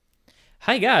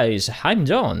Hi guys, I'm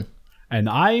John. And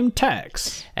I'm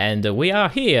Tex. And we are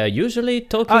here usually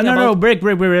talking about... No, break,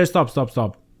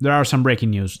 stop. There are some breaking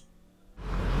news.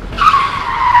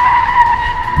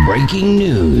 Breaking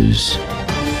news.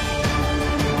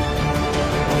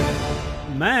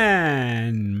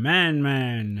 Man.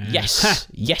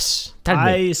 Yes, tell me.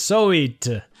 I saw it.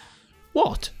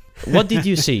 What? What did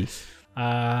you see?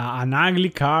 An ugly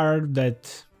car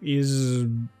that is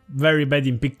very bad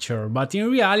in picture, but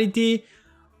in reality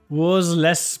was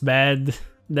less bad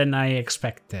than I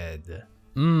expected.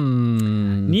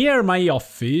 Near my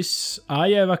office, I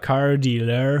have a car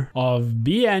dealer of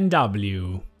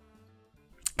BMW.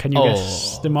 Can you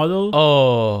guess the model?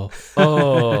 Oh.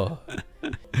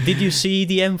 Did you see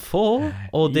the M4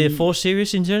 or the 4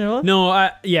 Series in general? No,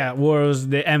 was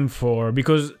the M4,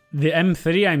 because the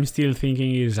M3 I'm still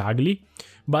thinking is ugly.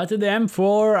 But the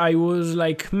M4 I was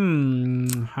like,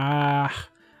 and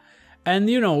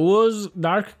was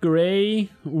dark gray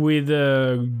with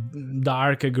a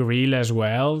dark grille as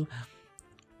well.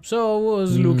 So it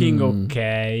was looking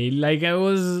okay. Like, it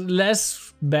was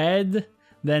less bad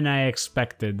than I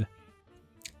expected.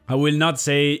 I will not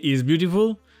say it's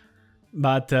beautiful,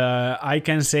 but I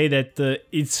can say that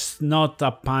it's not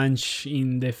a punch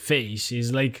in the face.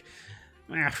 It's like,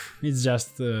 it's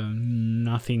just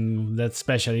nothing that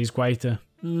special. It's quite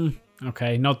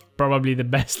okay, not probably the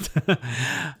best,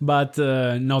 but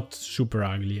not super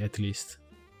ugly at least.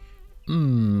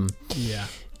 Yeah.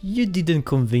 You didn't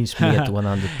convince me at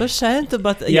 100%,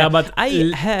 but but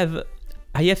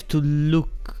I have to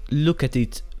look at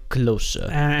it closer.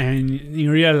 And in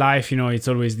real life, it's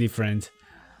always different.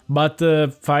 But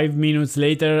 5 minutes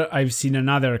later, I've seen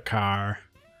another car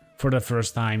for the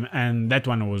first time, and that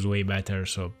one was way better.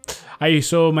 So I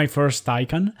saw my first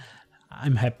Taycan.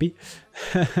 I'm happy.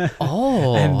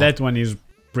 And that one is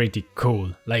pretty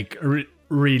cool, like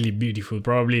really beautiful.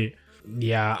 Probably,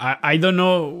 I don't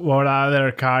know what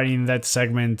other car in that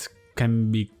segment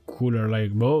can be cooler.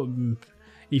 Like,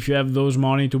 if you have those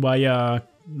money to buy a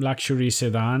luxury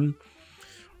sedan,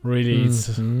 really,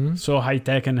 it's so high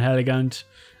tech and elegant,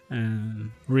 and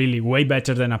really way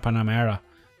better than a Panamera.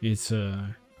 It's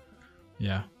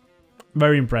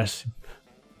very impressed.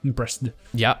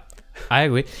 Yeah, I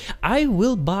agree. I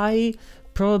will buy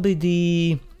probably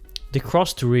the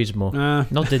Cross Turismo,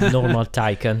 not the normal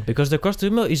Taycan, because the Cross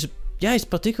Turismo is it's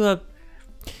particular.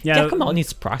 Yeah, come on,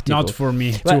 it's practical. Not for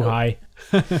me, too high.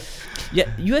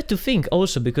 Yeah, you have to think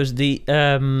also, because the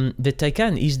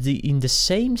Taycan is in the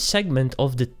same segment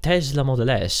of the Tesla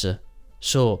Model S.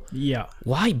 So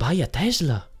why buy a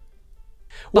Tesla?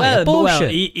 Well,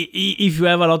 if you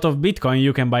have a lot of Bitcoin,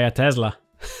 you can buy a Tesla.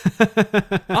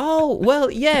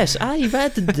 Yes, I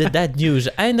read that news,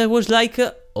 and I was like,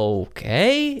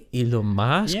 okay, Elon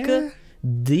Musk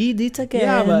did it again.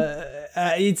 Yeah, but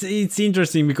it's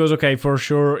interesting because, okay, for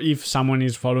sure, if someone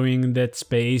is following that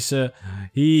space,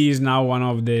 he is now one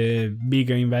of the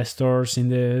bigger investors in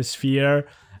the sphere,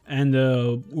 and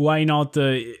why not?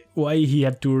 Why he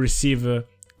had to receive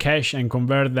cash and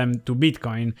convert them to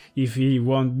Bitcoin? If he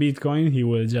wants Bitcoin, he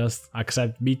will just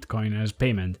accept Bitcoin as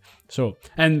payment. So,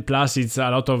 and plus it's a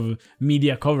lot of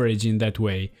media coverage in that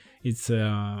way. It's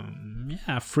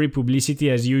free publicity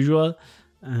as usual,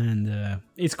 and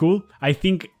it's cool. I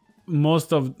think a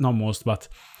lot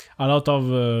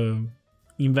of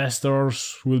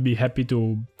investors will be happy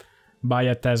to buy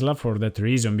a Tesla for that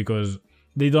reason, because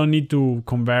they don't need to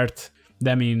convert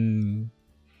them in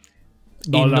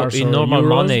dollars in or normal euros.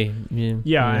 money.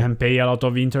 And pay a lot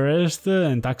of interest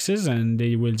and taxes, and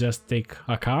they will just take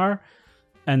a car.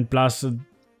 And plus,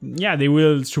 they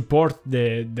will support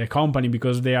the company,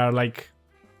 because they are like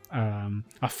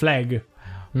a flag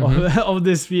of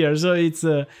the sphere. So it's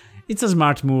a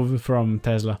smart move from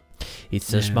Tesla.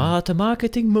 It's a smart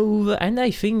marketing move, and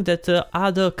I think that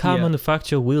other car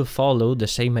manufacturers will follow the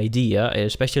same idea,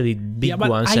 especially big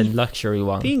ones and luxury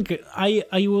ones. I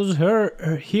was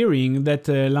hearing that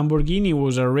Lamborghini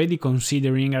was already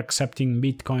considering accepting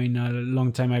Bitcoin a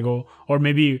long time ago, or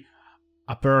maybe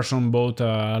a person bought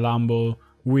a Lambo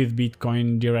with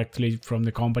Bitcoin directly from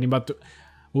the company, but it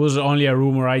was only a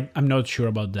rumor. I'm not sure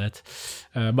about that.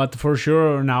 But for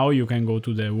sure, now you can go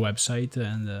to the website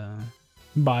and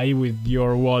buy with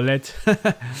your wallet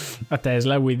a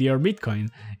Tesla with your Bitcoin.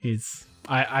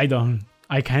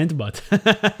 I can't, but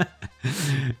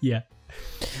yeah.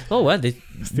 Oh well,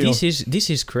 this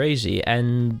is crazy,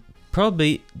 and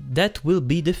probably that will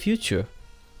be the future.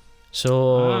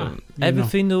 So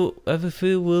everything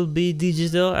will be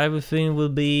digital. Everything will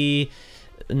be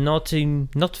not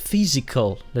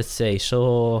physical, let's say.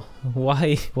 So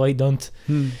why don't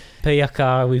pay a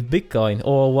car with Bitcoin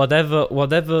or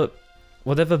whatever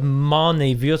whatever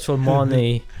money, virtual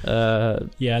money.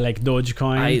 Yeah, like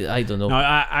Dogecoin. I don't know. No,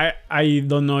 I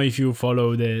don't know if you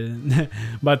follow the,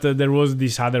 but there was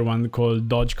this other one called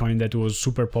Dogecoin that was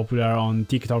super popular on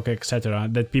TikTok, etc.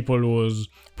 That people was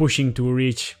pushing to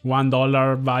reach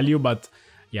 $1 value, but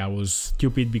yeah, it was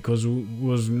stupid because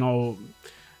was no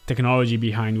technology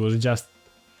behind. It was just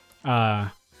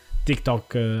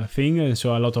TikTok thing, and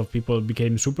so a lot of people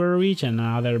became super rich and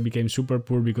other became super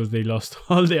poor because they lost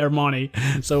all their money.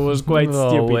 So it was quite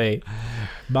stupid. Way.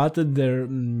 But there,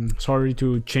 sorry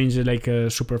to change like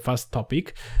a super fast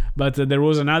topic, but there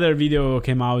was another video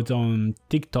came out on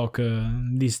TikTok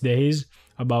these days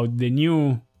about the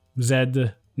new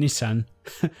Z Nissan,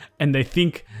 and I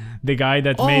think the guy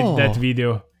that made that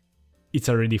video, it's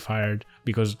already fired,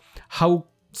 because how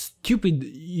stupid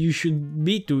you should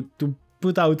be to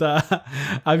put out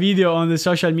a video on the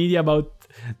social media about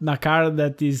a car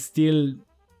that is still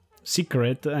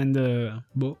secret and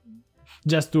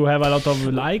just to have a lot of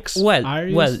likes. Well,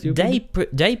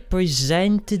 they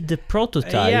presented the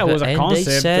prototype, yeah, it was a and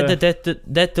concept. they said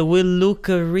that will look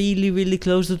really, really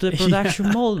close to the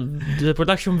production the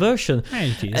production version. Yeah,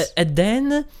 it is.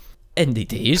 And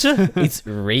it is. It's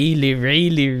really,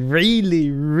 really, really,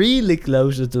 really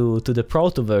close to the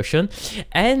proto version.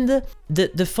 And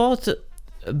the thought,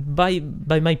 by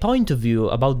my point of view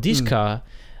about this car,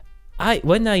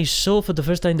 when I saw for the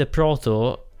first time the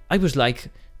proto, I was like,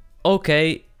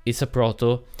 okay, it's a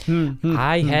proto.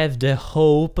 I have the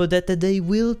hope that they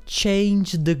will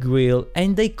change the grille,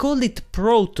 and they call it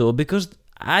proto because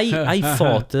I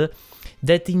thought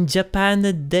that in Japan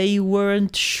they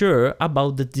weren't sure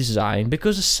about the design,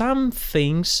 because some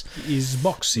things is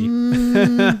boxy.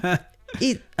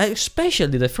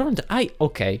 Especially the front.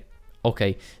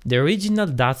 Okay, the original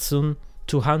Datsun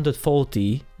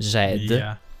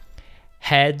 240Z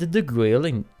had the grille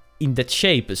in that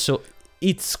shape, so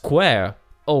it's square.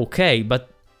 Okay, but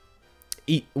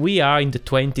we are in the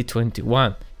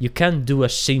 2021. You can't do a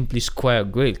simply square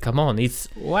grille. Come on,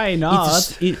 why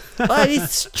not?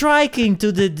 It's striking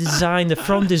to the design, the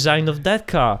front design of that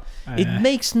car. It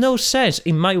makes no sense,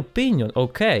 in my opinion.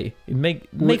 Okay, it makes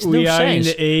no sense. We are in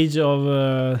the age of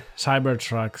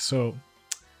Cybertruck, so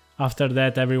after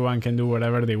that, everyone can do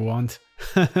whatever they want.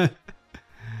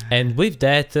 And with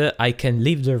that, I can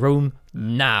leave the room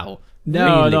now.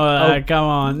 No, really? Come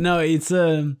on. No, it's...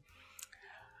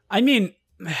 I mean,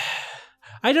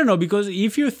 I don't know, because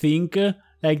if you think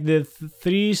like the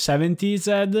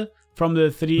 370Z from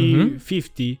the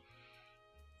 350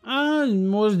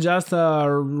 was just a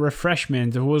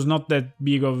refreshment. It was not that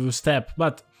big of a step,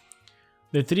 but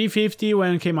the 350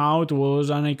 when it came out was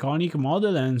an iconic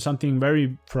model and something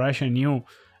very fresh and new.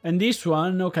 And this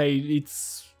one, okay,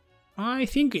 I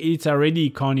think it's already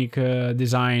iconic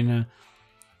design.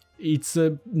 It's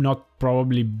not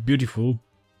probably beautiful.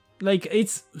 Like,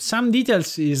 it's some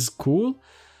details is cool,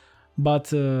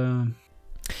 but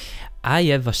I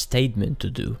have a statement to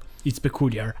do. It's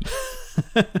peculiar.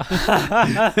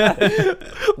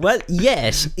 Well,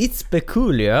 yes, it's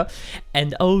peculiar,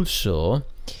 and also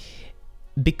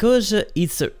because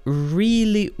it's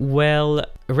really well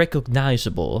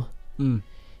recognizable,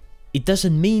 it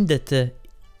doesn't mean that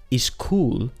it's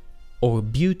cool or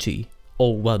beauty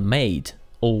or well made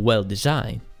or well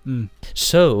designed.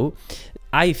 So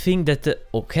I think that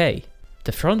okay,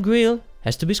 the front grille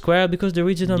has to be square because the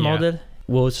original model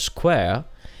was square,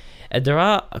 and there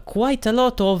are quite a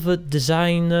lot of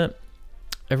design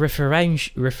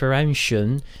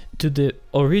referentiation to the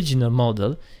original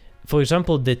model. For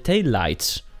example, the tail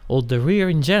lights or the rear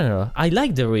in general. I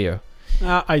like the rear.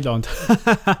 I don't.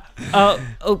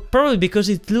 Probably because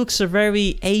it looks a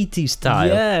very 80s style.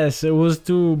 Yes, it was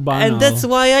too banal. And that's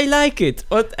why I like it.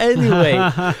 But anyway,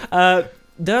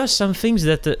 there are some things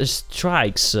that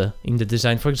strikes in the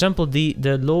design. For example,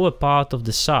 the lower part of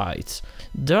the sides.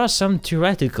 There are some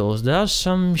theoreticals. There are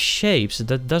some shapes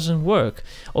that doesn't work.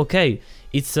 Okay,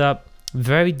 it's a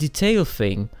very detailed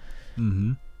thing.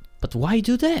 But why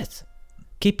do that?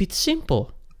 Keep it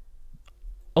simple.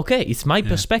 Okay, it's my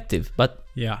perspective, but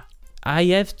I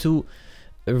have to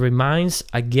remind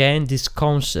again this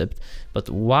concept. But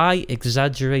why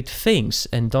exaggerate things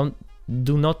and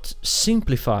do not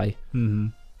simplify?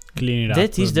 Clean it up.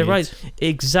 That is the right.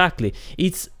 Exactly.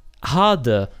 It's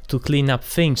harder to clean up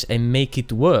things and make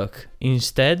it work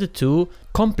instead to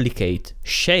complicate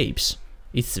shapes.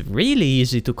 It's really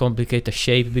easy to complicate a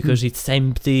shape because it's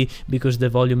empty, because the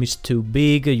volume is too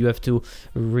big. You have to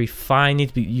refine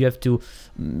it. You have to,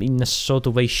 in a sort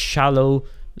of way, shallow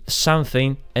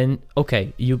something. And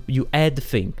okay, you add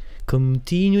thing,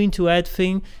 continuing to add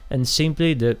thing, and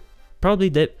simply probably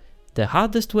the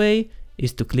hardest way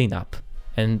is to clean up.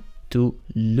 and to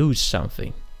lose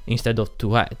something instead of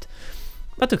to add.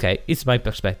 But okay, it's my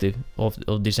perspective of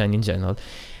design in general.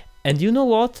 And you know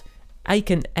what? I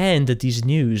can end this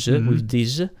news with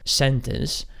this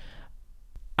sentence.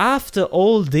 After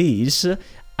all this,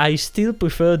 I still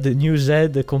prefer the new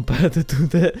Z compared to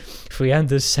the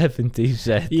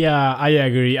 370Z. Yeah, I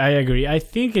agree. I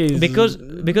think it's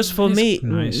because for me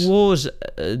nice. was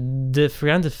the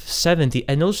 370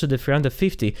 and also the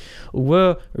 350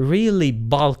 were really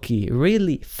bulky,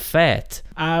 really fat.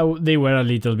 They were a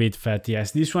little bit fat,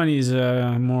 yes. This one is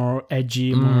more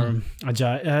edgy, more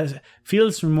agile.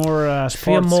 Feels more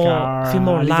sports car. Feel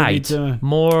more light, bit,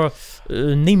 more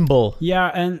nimble. Yeah,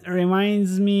 and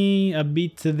reminds me a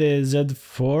bit the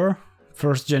Z4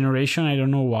 first generation. I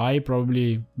don't know why.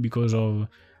 Probably because of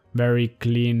very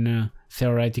clean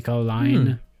theoretical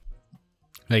line,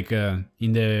 like in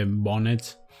the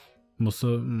bonnet.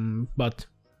 But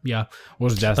yeah,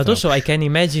 was just. But also, I can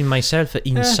imagine myself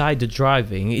inside the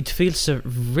driving. It feels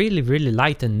really, really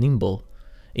light and nimble.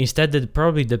 Instead, that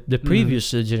probably the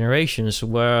previous generations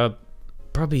were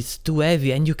probably it's too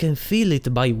heavy, and you can feel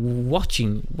it by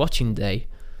watching day.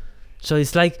 So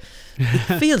it's like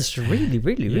it feels really,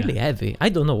 really, really heavy. I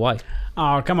don't know why.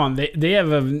 Oh come on, they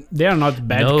are not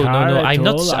bad. No, I'm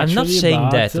not saying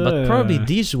that, but probably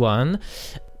this one,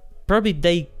 probably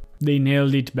they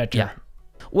nailed it better. Yeah.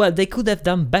 Well, they could have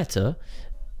done better,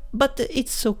 but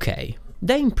it's okay.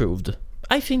 They improved.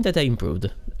 I think that they improved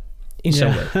in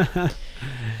some way.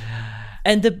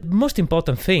 And the most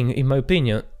important thing, in my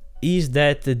opinion, is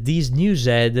that this new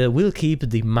Z will keep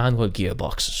the manual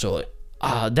gearbox. So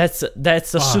that's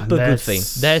a super good thing.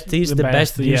 That is the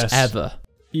best news ever.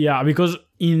 Yeah, because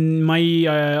in my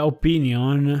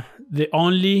opinion, the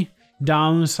only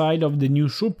downside of the new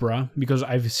Supra, because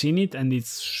I've seen it and it's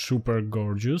super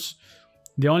gorgeous,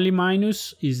 the only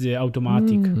minus is the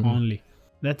automatic only.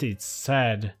 That it's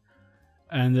sad.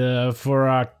 And for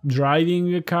a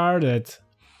driving car that,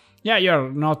 yeah,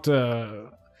 you're not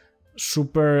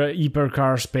super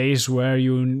hypercar space where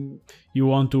you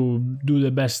want to do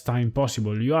the best time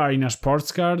possible. You are in a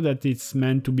sports car that it's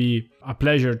meant to be a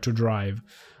pleasure to drive.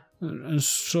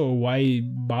 So why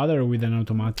bother with an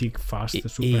automatic fast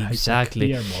super exactly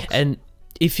gearbox? And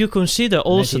if you consider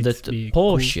also that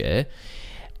Porsche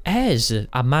has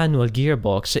a manual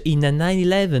gearbox in a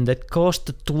 911 that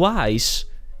cost twice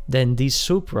than this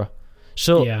Supra,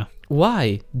 so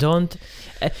why don't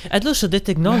and also the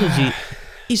technology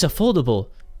is affordable,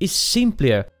 it's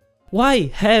simpler. Why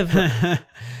have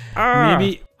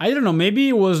maybe I don't know, maybe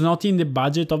it was not in the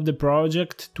budget of the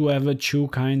project to have a two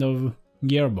kind of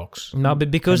gearbox. No,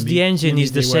 but because the engine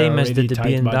is the same as the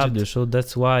BMW, budget. So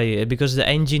that's why, because the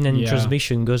engine and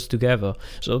transmission goes together,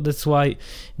 so that's why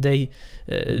they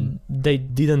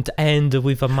didn't end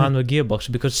with a manual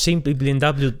gearbox, because simply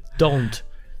BMW don't.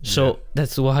 So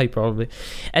that's why probably.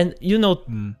 And you know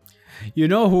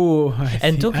who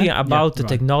and talking about the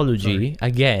technology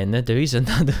again, there is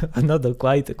another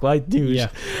quite news.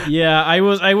 I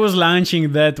was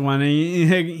launching that one.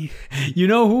 You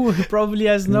know who probably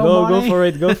has no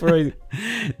money? Go for it.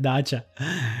 Dacia.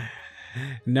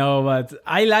 No, but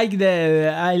I like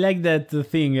that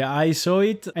thing. I saw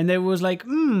it and I was like,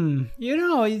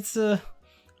 it's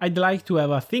I'd like to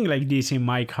have a thing like this in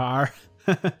my car.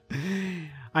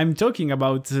 I'm talking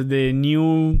about the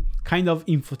new kind of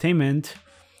infotainment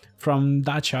from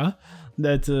Dacia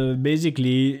that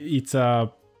basically it's a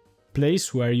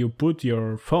place where you put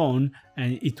your phone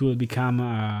and it will become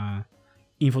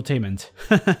infotainment.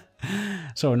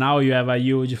 So now you have a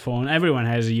huge phone. Everyone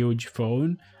has a huge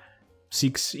phone,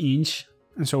 6-inch,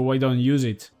 and so why don't use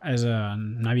it as a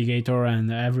navigator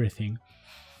and everything?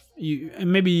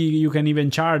 Maybe you can even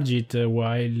charge it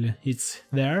while it's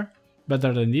there.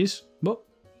 Better than this, but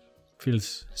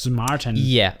feels smart. And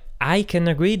I can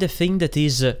agree. The thing that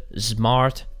is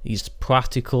smart, is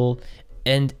practical,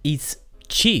 and it's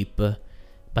cheap,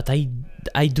 but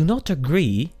I do not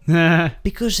agree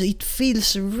because it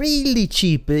feels really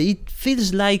cheap. It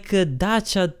feels like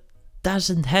Dacia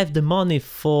doesn't have the money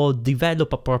for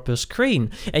develop a proper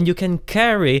screen, and you can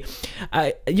have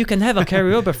a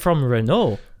carryover from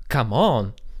Renault. Come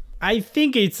on. I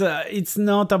think it's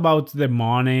not about the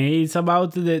money. It's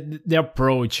about the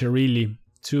approach, really.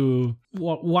 To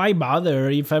why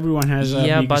bother if everyone has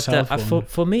a big cell phone?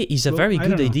 For me, it's a very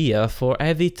good idea for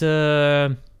have it.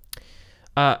 For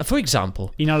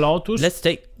example, in a Lotus. Let's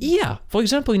take for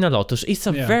example in a Lotus, it's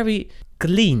a very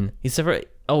clean. It's a very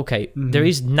okay, there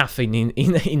is nothing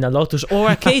in a Lotus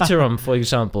or a Caterham, for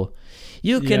example.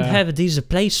 You can have this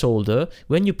placeholder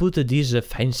when you put this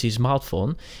fancy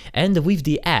smartphone, and with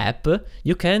the app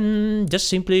you can just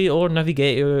simply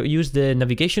navigate, use the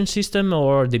navigation system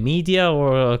or the media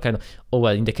or kind of. Oh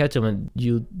well, in the Caterham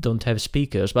you don't have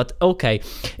speakers, but okay,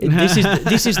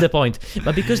 this is the point.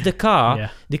 But because the car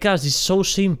is so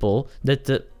simple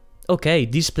that. Okay,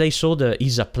 this placeholder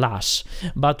is a plus,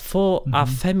 but for a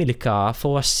family car,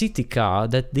 for a city car,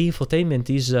 that the infotainment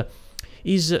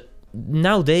is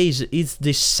nowadays it's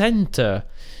the center.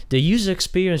 The user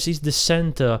experience is the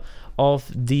center of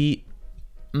the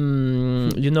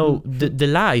the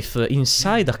life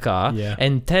inside a car,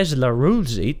 and Tesla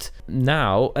rules it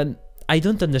now. And I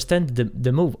don't understand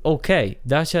the move. Okay,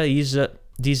 Dacia is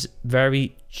this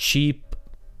very cheap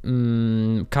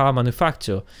car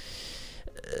manufacturer.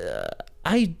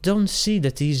 I don't see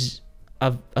that is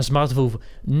a smart move,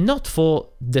 not for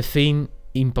the thing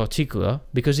in particular,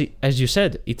 because as you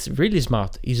said, it's really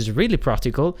smart, it's really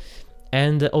practical,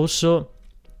 and also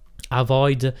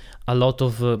avoid a lot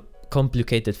of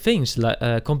complicated things like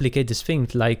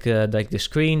the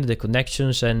screen, the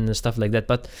connections, and stuff like that.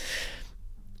 But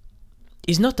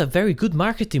it's not a very good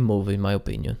marketing move, in my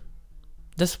opinion.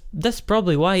 That's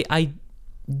probably why I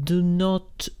do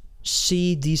not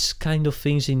see these kind of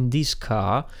things in this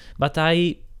car, but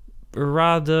I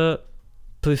rather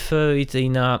prefer it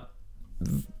in a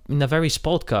very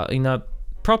sport car, in a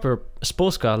proper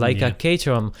sports car like a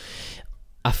Caterham,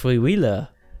 a three-wheeler,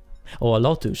 or a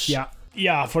Lotus.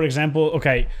 Yeah, for example,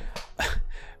 okay,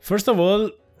 first of all,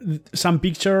 some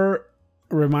picture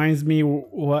reminds me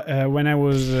when I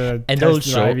was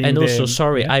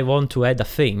sorry, I want to add a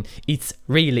thing. It's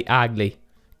really ugly.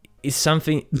 It's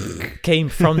something came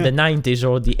from the 90s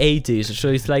or the 80s, so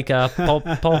it's like a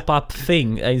pop-up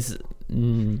thing.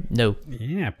 No.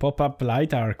 Yeah, pop-up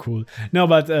lights are cool. No,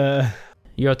 but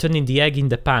you're turning the egg in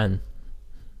the pan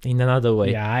in another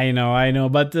way. Yeah, I know.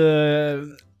 But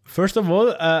first of all,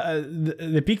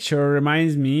 the picture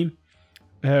reminds me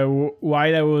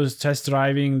while I was test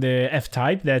driving the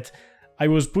F-Type that I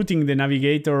was putting the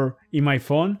navigator in my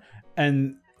phone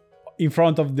and in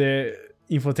front of the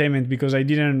infotainment because I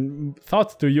didn't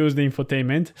thought to use the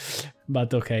infotainment,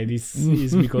 but okay, this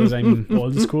is because I'm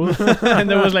old school. And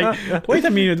I was like, wait a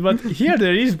minute, but here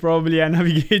there is probably a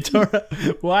navigator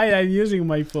while I'm using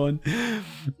my phone.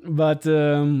 But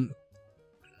I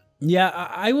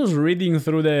was reading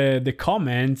through the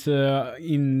comments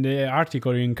in the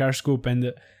article in CarScoop,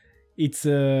 and it's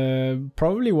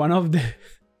probably one of the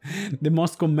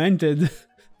most commented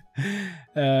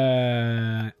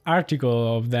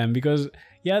article of them, because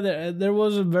there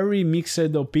was a very mixed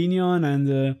opinion,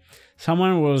 and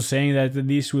someone was saying that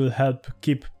this will help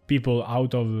keep people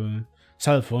out of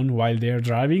cell phone while they are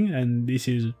driving, and this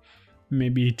is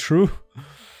maybe true.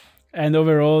 And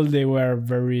overall they were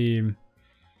very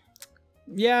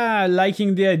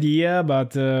liking the idea,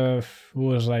 but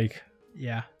was like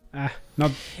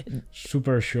not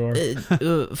super sure.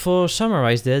 For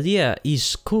summarize, the idea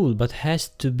is cool, but has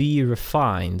to be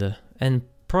refined and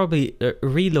probably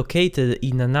relocated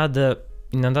in another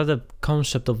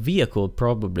concept of vehicle.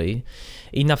 Probably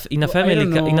in a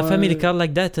family car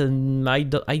like that.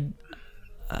 I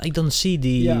don't see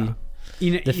the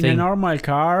in a normal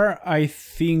car. I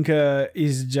think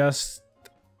is just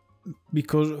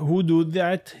because who do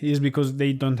that is because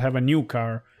they don't have a new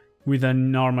car with a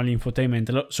normal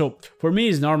infotainment. So for me,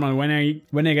 it's normal when I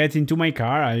get into my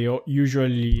car, I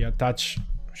usually attach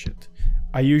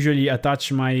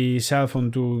my cell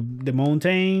phone to the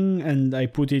mountain and I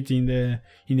put it in the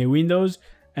windows,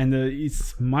 and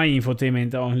it's my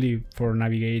infotainment only for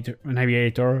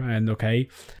navigator. And okay,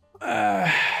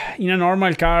 in a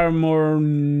normal car, more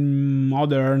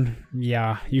modern,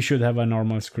 you should have a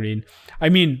normal screen. I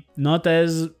mean, not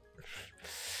as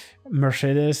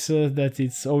Mercedes that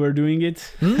it's overdoing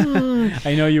it.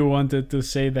 I know you wanted to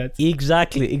say that.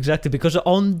 Exactly, because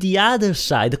on the other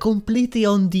side, completely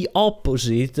on the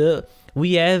opposite,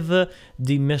 we have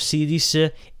the Mercedes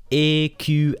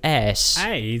EQS.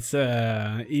 Hey,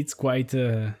 it's quite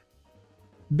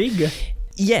big.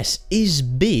 Yes, it's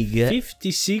big.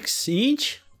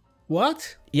 56-inch?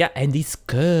 What? Yeah, and it's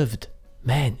curved.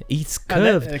 Man, it's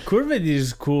curved. Curved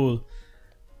is cool.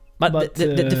 But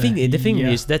the thing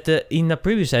is that in a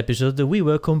previous episode we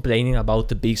were complaining about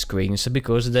the big screens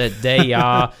because they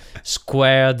are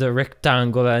squared,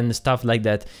 rectangular, and stuff like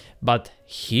that. But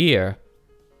here,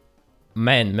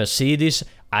 man, Mercedes,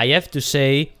 I have to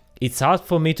say, it's hard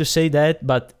for me to say that,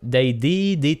 but they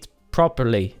did it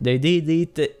properly. They did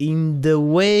it in the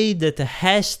way that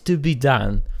has to be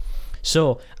done.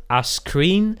 So a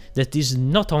screen that is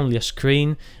not only a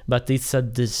screen, but it's a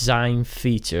design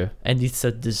feature and it's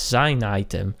a design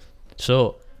item.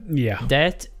 So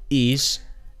that is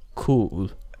cool.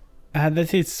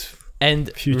 That is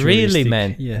and really,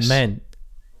 man,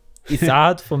 it's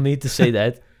hard for me to say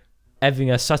that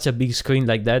having such a big screen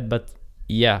like that, but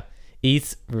yeah,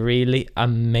 it's really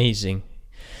amazing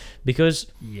because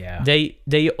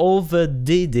they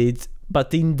overdid it,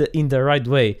 but in the right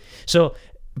way. So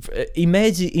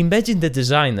imagine the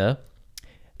designer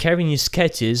carrying his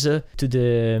sketches to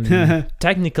the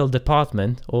technical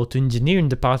department or to engineering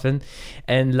department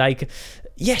and like,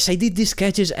 yes, I did these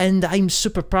sketches and I'm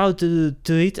super proud to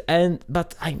it,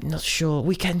 but I'm not sure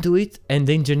we can do it. And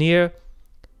the engineer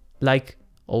like,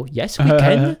 oh yes, we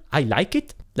can. I like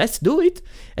it. Let's do it.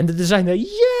 And the designer,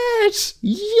 yes,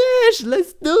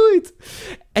 let's do it.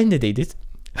 And they did it.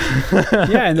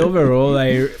 And overall,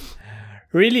 I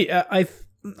really,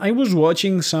 I was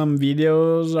watching some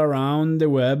videos around the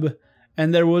web,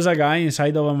 and there was a guy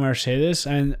inside of a Mercedes,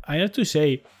 and I have to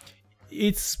say,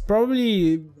 it's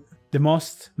probably the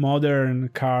most modern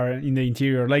car in the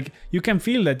interior. Like, you can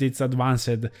feel that it's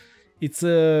advanced. It's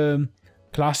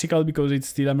classical because it's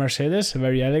still a Mercedes,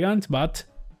 very elegant, but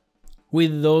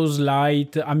with those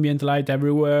ambient light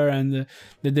everywhere and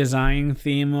the design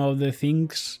theme of the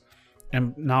things,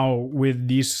 and now with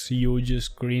this huge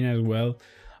screen as well,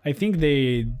 I think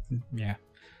they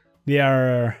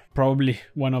are probably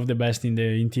one of the best in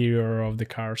the interior of the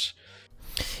cars.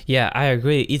 Yeah, I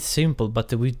agree. It's simple,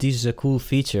 but with this cool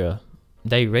feature,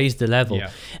 they raise the level. Yeah.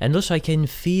 And also I can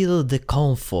feel the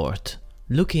comfort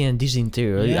looking at this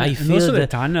interior. Yeah, I feel and also the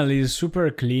tunnel is super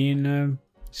clean,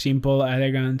 simple,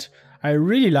 elegant. I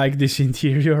really like this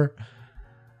interior.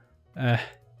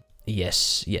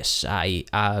 Yes, I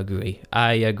agree.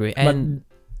 And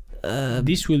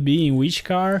this will be in which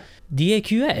car? The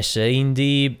EQS in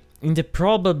the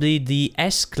probably the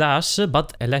S class,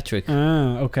 but electric.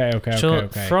 Okay. So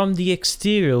from the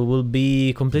exterior will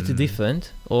be completely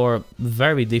different or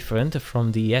very different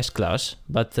from the S class,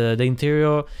 but the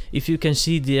interior, if you can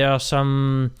see, there are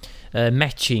some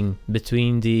matching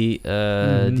between the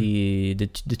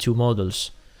two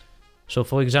models. So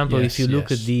for example, if you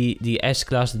look at the S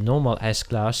class, the normal S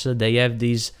class, they have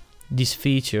this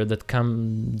feature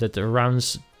that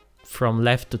runs from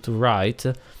left to right,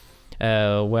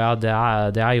 where there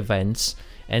are the eye vents,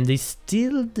 and it's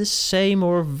still the same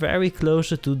or very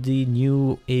closer to the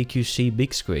new AQC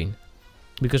big screen,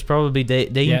 because probably the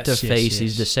interface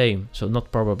is the same. So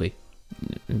not probably.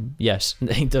 Yes,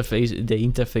 the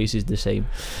interface is the same.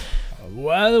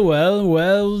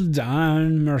 Well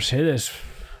done, Mercedes.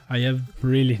 I have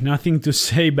really nothing to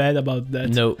say bad about that.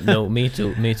 No, me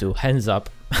too. Hands up.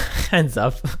 Hands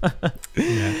up.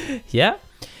 Yeah.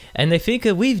 And I think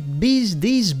with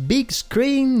these big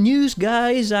screen news,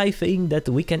 guys, I think that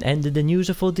we can end the news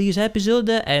for this episode.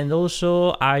 And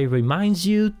also, I remind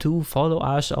you to follow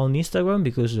us on Instagram,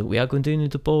 because we are continuing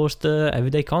to post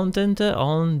everyday content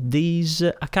on this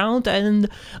account. And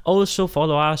also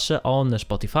follow us on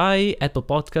Spotify, Apple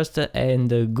Podcast, and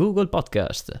Google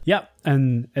Podcast. Yeah,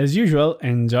 and as usual,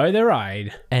 enjoy the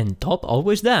ride. And top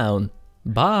always down.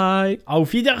 Bye.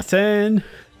 Auf Wiedersehen.